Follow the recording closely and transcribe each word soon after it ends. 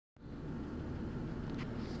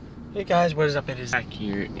Hey guys, what is up? It is Zach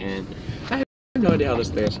here, and I have no idea how this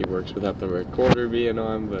thing actually works without the recorder being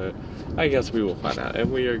on, but I guess we will find out. And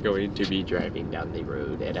we are going to be driving down the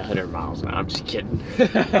road at 100 miles an hour. I'm just kidding.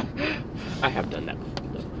 I have done that before,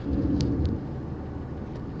 though.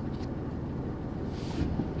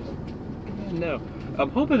 No, I'm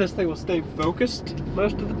hoping this thing will stay focused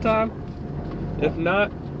most of the time. If not,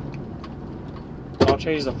 I'll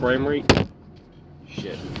change the frame rate.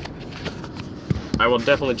 Shit. I will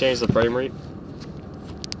definitely change the frame rate.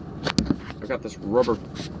 I've got this rubber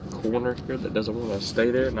corner here that doesn't want to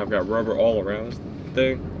stay there, and I've got rubber all around this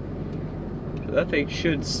thing. So that thing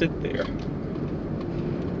should sit there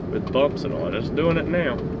with bumps and all. Just doing it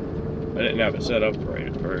now. I didn't have it set up right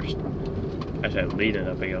at first. I just had to lean it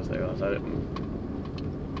up against there, else I didn't.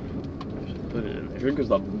 I just put it in there. Here goes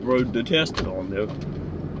the road to test it on, though.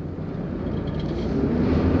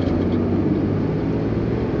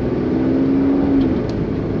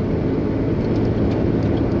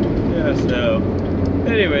 So,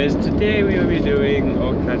 anyways, today we will be doing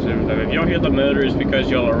all kinds of stuff. If y'all hear the motor, it's because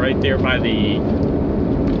y'all are right there by the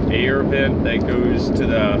air vent that goes to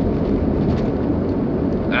the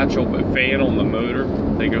actual fan on the motor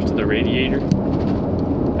that goes to the radiator.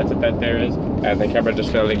 That's what that there is. And the camera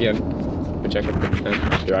just fell again, which I can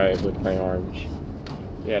drive with my arms.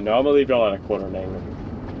 Yeah, no, I'm gonna leave y'all at a quarter angle.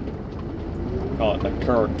 Call it the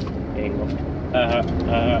current angle.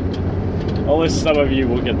 Only some of you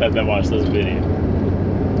will get that watch this video.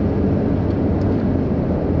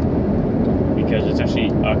 Because it's actually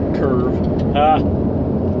a curve.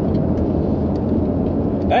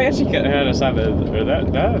 That actually kind of sounded, or that,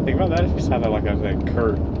 now that I think about that, it actually sounded like I was saying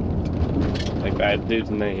curve. Like that dude's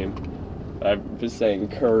name. I've been saying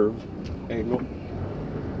curve angle.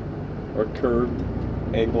 Or curved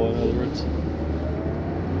angle, in other words. So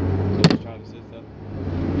I'm just trying to say stuff.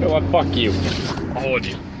 You know what? Fuck you. I'll hold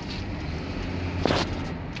you.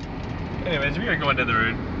 Anyways, we are going down the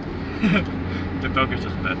road. The focus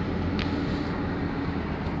is bad.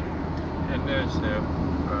 And there's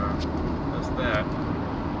that's that.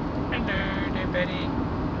 Hello there, Betty.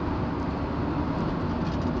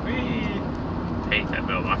 Whee! Hate that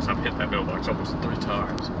mailbox. I've hit that mailbox almost 3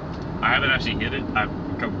 times. I haven't actually hit it. I've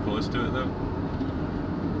come close to it though.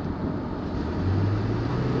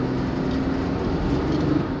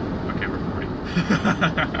 Okay, we're recording.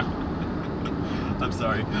 I'm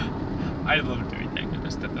sorry. I love doing that kind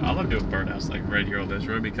of stuff. I love doing burnouts like right here on this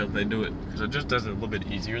road because they do it, because it just does it a little bit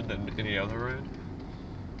easier than any other road.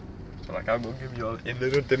 So like, I'm gonna give you a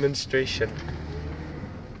little demonstration.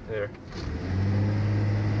 There.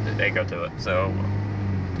 They go to it. So,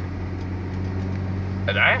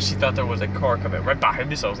 and I actually thought there was a car coming right behind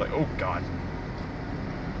me, so I was like, oh god.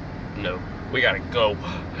 No, we gotta go.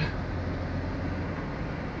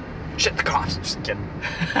 Shit, the cops. Just kidding.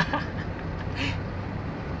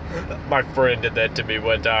 My friend did that to me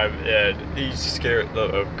one time, and he scared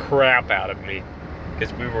the crap out of me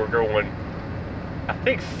because we were going, I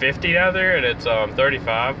think 50 down there, and it's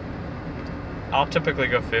 35. I'll typically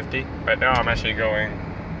go 50. Right now, I'm actually going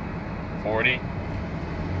 40.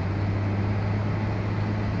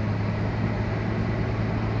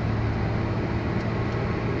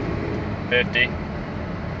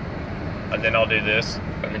 And then I'll do this,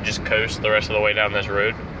 and then just coast the rest of the way down this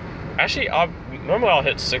road. Actually, normally I'll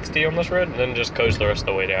hit 60 on this road and then just coast the rest of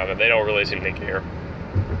the way down, and they don't really seem to care.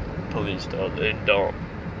 Police they don't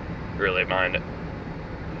really mind it.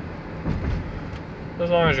 As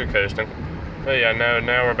long as you're coasting. But yeah,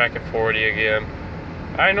 now we're back at 40 again.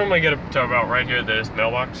 I normally get up to about right here, this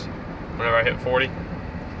mailbox, whenever I hit 40.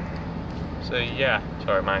 So yeah,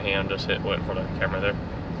 sorry, my hand just went in front of the camera there.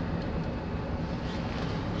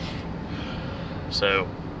 So,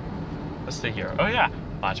 let's see here. Oh yeah.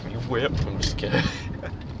 Watch me whip. I'm just kidding.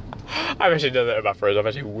 I've actually done that with my friends. I've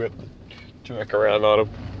actually whipped the truck around on them.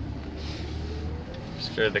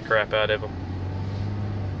 Scared the crap out of them.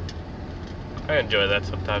 I enjoy that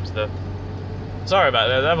sometimes though. Sorry about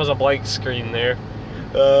that. That was a blank screen there.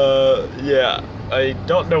 Yeah. I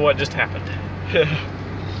don't know what just happened.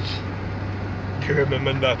 You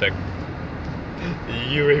remember nothing.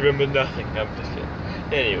 You remember nothing. I'm just kidding.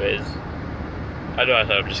 Anyways. I know I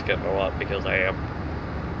said I'm just kidding a lot because I am.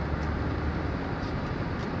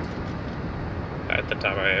 At the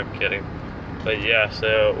time I am kidding. But yeah,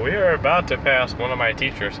 so we are about to pass one of my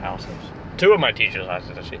teacher's houses. 2 of my teacher's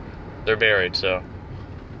houses, actually. They're married, so.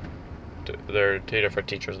 They're 2 different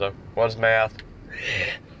teachers, though. One's math,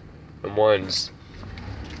 and one's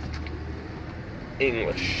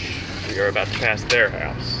English. We are about to pass their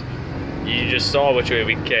house. you just saw which way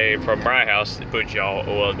we came from my house, which y'all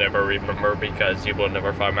will never remember because you will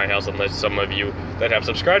never find my house unless some of you that have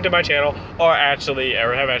subscribed to my channel or have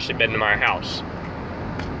actually been to my house.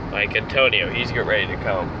 Like Antonio, he's getting ready to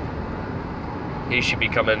come. He should be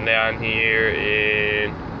coming down here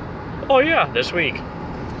in, oh yeah, this week.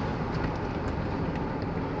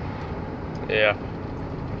 Yeah.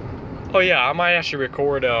 Oh yeah, I might actually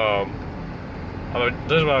record, this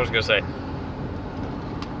is what I was gonna say.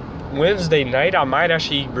 Wednesday night, I might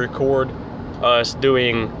actually record us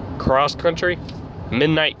doing cross country,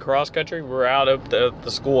 midnight cross country. We're out of the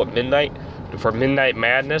school at midnight for Midnight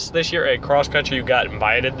Madness this year. At cross country, you got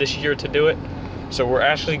invited this year to do it, so we're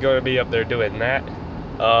actually going to be up there doing that.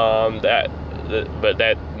 But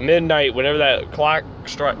that midnight, whenever that clock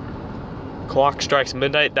strikes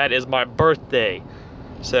midnight, that is my birthday.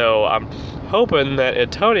 So I'm hoping that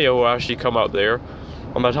Antonio will actually come up there.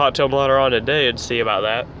 I'm gonna talk to him later on today and see about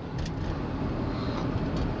that.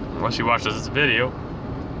 Once he watches this video,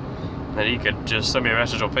 then he could just send me a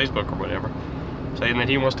message on Facebook or whatever, saying that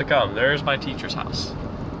he wants to come. There's my teacher's house.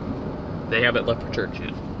 They haven't left for church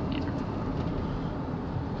yet, either.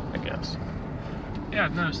 I guess. Yeah,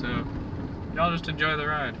 no, so y'all just enjoy the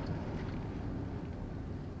ride.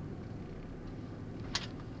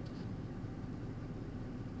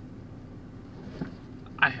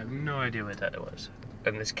 I have no idea what that was.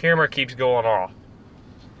 And this camera keeps going off.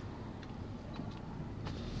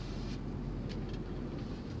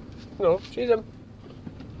 No, she's him.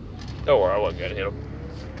 Don't worry, I wasn't gonna hit him.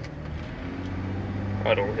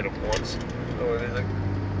 I don't hit him once. Or anything.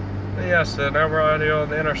 But yeah, so now we're out here on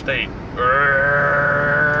the interstate.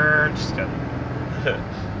 Just kidding.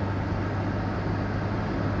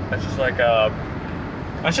 That's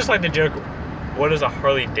just like the joke. What does a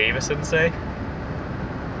Harley Davidson say?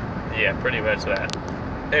 Yeah, pretty much that.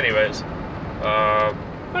 Anyways,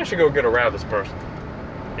 I should go get around this person.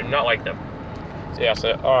 Do not like them. Yeah,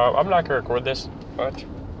 so I'm not gonna record this much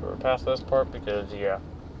or past this part because yeah,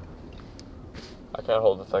 I can't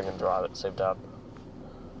hold the thing and drive at the same time.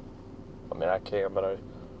 I mean, I can, but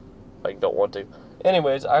I don't want to.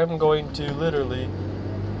 Anyways, I'm going to literally.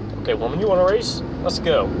 Okay, woman, you want to race? Let's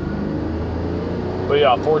go. But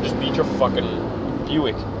yeah, Ford just beat your fucking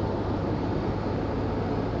Buick.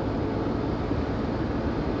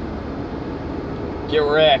 Get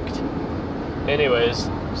wrecked. Anyways,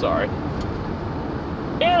 sorry.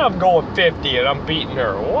 And I'm going 50 and I'm beating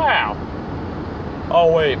her. Wow.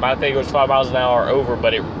 Oh wait, my thing was 5 miles an hour over,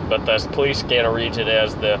 but the police scanner reads it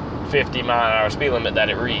as the 50-mile-an-hour speed limit that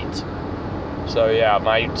it reads. So yeah,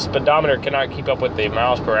 my speedometer cannot keep up with the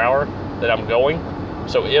miles per hour that I'm going.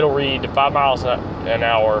 So it'll read 5 miles an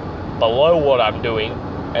hour below what I'm doing,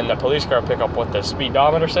 and the police car will pick up what the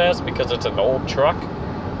speedometer says because it's an old truck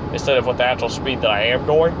instead of what the actual speed that I am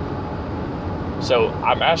going. So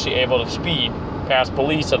I'm actually able to speed past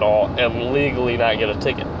police and all and legally not get a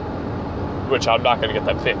ticket, which I'm not going to get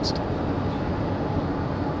that fixed.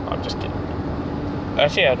 I'm just kidding.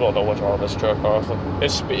 Actually, I don't know what's wrong with this truck, honestly.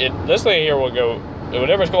 This thing here will go,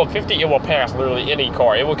 whenever it's going 50, it will pass literally any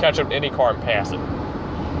car. It will catch up to any car and pass it.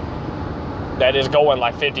 That is going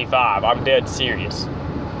like 55. I'm dead serious.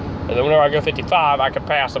 And then whenever I go 55, I can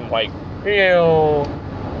pass them like,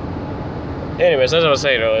 Anyways, as I was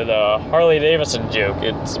saying earlier, the Harley Davidson joke.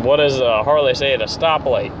 It's what does Harley say at a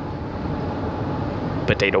stoplight?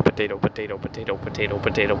 Potato, potato, potato, potato, potato,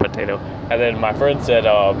 potato, potato. And then my friend said,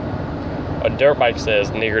 a dirt bike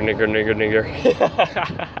says nigger, nigger, nigger, nigger.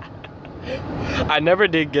 I never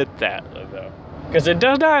did get that though, because it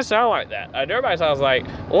does not sound like that. A dirt bike sounds like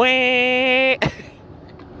wah.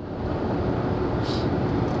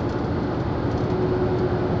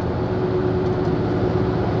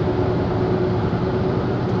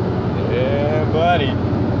 Buddy,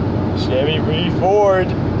 Chevy v Ford.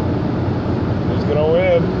 Who's gonna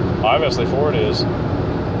win? Obviously Ford is.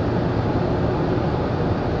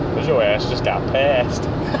 Cause your ass just got passed.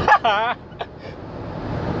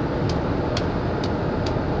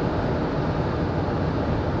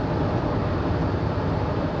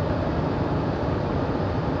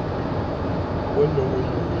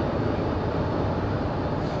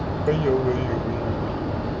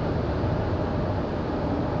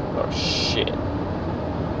 Oh shit.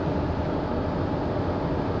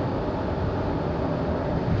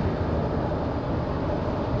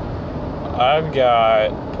 I've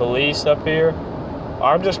got police up here.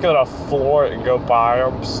 I'm just gonna floor it and go by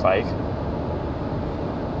them. Psych.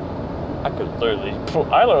 I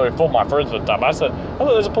literally fooled my friends one time. I said,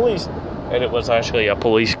 oh, there's a police. And it was actually a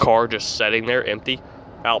police car just sitting there empty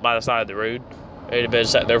out by the side of the road. It had been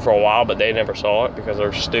sitting there for a while, but they never saw it because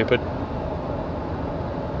they're stupid.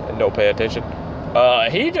 and don't pay attention.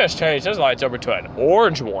 He just changed his lights over to an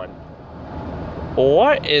orange one.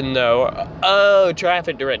 What in the... Oh,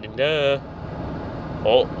 traffic directed, duh.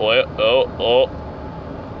 Oh.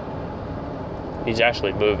 He's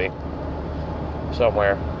actually moving.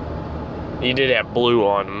 Somewhere. He did have blue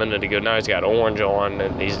on a minute ago. Now he's got orange on,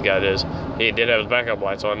 and he's got his... He did have his backup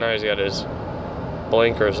lights on. Now he's got his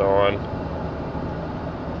blinkers on.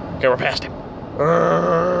 Okay, we're past him.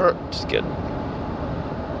 Just kidding.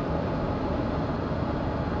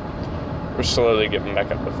 We're slowly getting back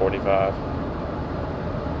up to 45.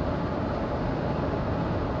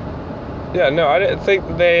 Yeah, no, I didn't think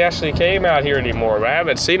that they actually came out here anymore. But I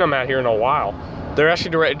haven't seen them out here in a while. They're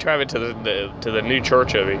actually directing traffic to the new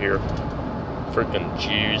church over here. Freaking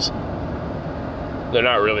Jews. They're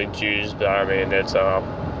not really Jews, but I mean it's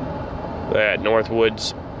at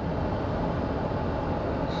Northwoods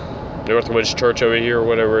Church over here, or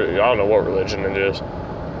whatever. I don't know what religion it is.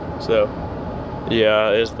 So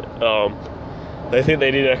yeah, they think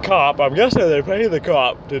they need a cop. I'm guessing they pay the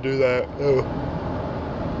cop to do that. Oh.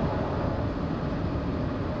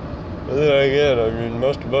 But then again, I mean,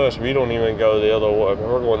 most of us, we don't even go the other way. If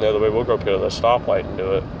we're going the other way, we'll go up to the stoplight and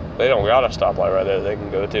do it. They don't got a stoplight right there they can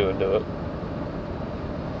go to and do it.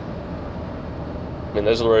 I mean,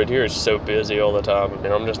 this road here is so busy all the time. I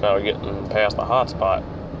mean, I'm just now getting past the hot spot.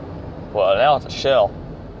 Well, now it's a Shell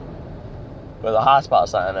with a hot spot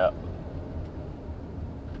sign up.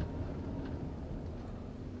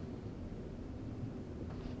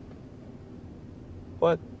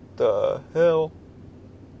 What the hell?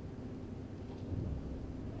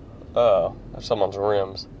 Oh, that's someone's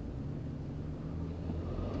rims.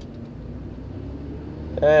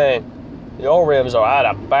 Hey, your rims are out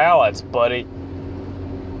of balance, buddy.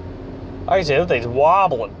 I can see that thing's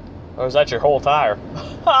wobbling. Or is that your whole tire?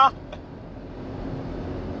 I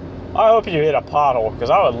hope you hit a pothole, because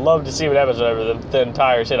I would love to see what happens whenever the thin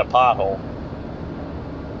tires hit a pothole.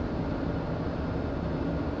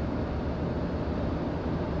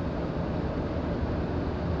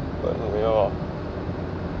 Putting me off.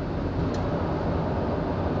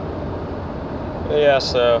 Yeah,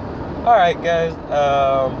 so, alright guys,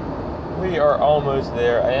 we are almost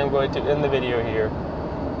there. I am going to end the video here.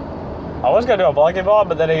 I was going to do a vlogging vlog,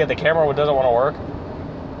 but then again, the camera doesn't want to work.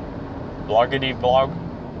 Vloggity vlog.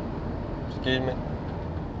 Excuse me.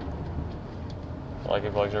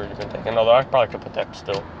 Vlogging vlog's already been taken, although I probably could put that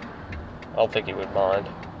still. I don't think he would mind.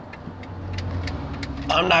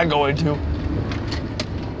 I'm not going to.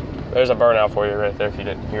 There's a burnout for you right there if you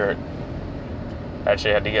didn't hear it.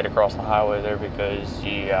 Actually, I had to get across the highway there because,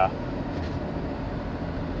 yeah.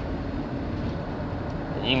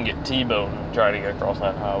 You can get T-boned trying to get across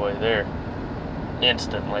that highway there.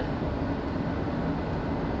 Instantly.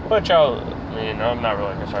 Which I mean, I'm not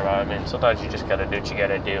really concerned about it. I mean, sometimes you just gotta do what you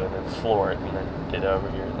gotta do and then floor it and then get over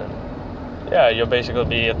here. And then, yeah, you'll basically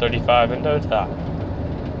be at 35 in no time.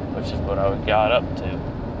 Which is what I got up to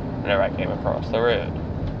whenever I came across the road.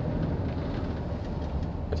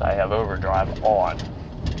 Because I have overdrive on.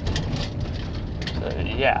 So,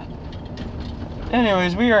 yeah.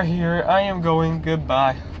 Anyways, we are here. I am going.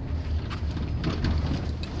 Goodbye.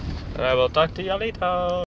 And I will talk to you later.